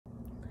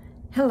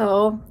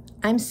Hello,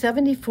 I'm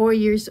 74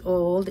 years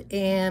old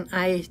and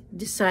I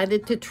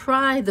decided to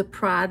try the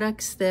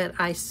products that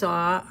I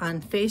saw on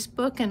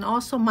Facebook, and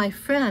also my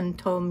friend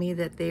told me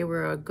that they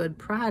were a good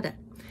product.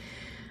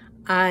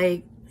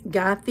 I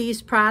got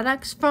these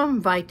products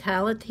from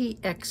Vitality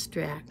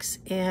Extracts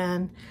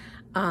and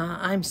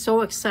I'm so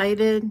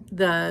excited.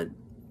 The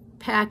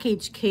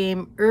package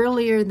came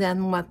earlier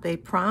than what they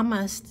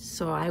promised,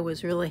 so I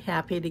was really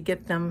happy to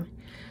get them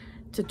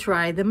to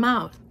try them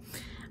out.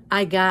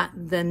 I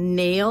got the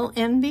Nail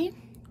Envy.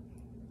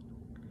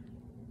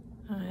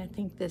 I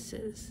think this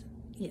is,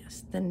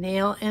 yes, the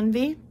Nail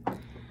Envy.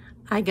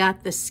 I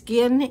got the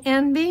Skin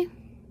Envy.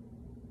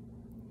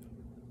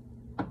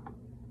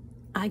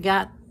 I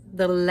got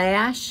the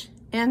Lash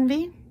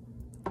Envy.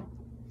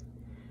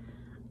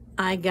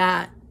 I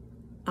got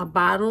a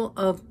bottle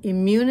of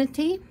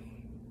Immunity.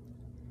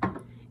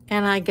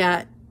 And I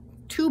got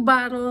 2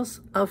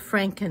 bottles of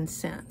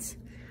frankincense.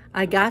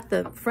 I got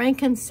the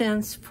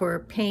frankincense for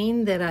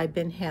pain that I've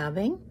been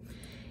having,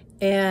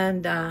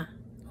 and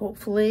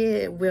hopefully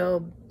it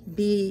will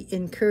be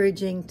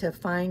encouraging to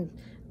find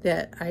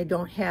that I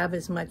don't have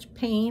as much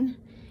pain.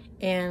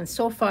 And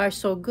so far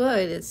so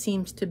good, it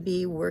seems to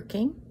be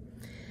working.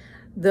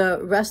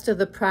 The rest of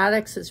the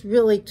products is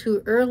really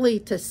too early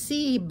to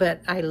see,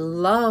 but I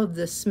love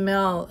the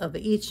smell of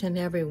each and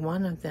every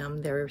one of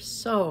them. They're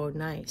so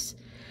nice.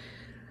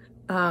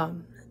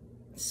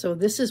 So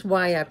this is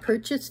why I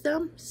purchased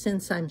them,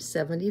 since I'm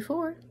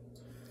 74,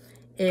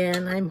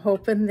 and I'm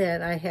hoping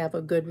that I have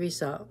a good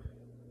result.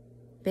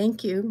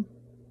 Thank you.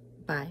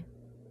 Bye.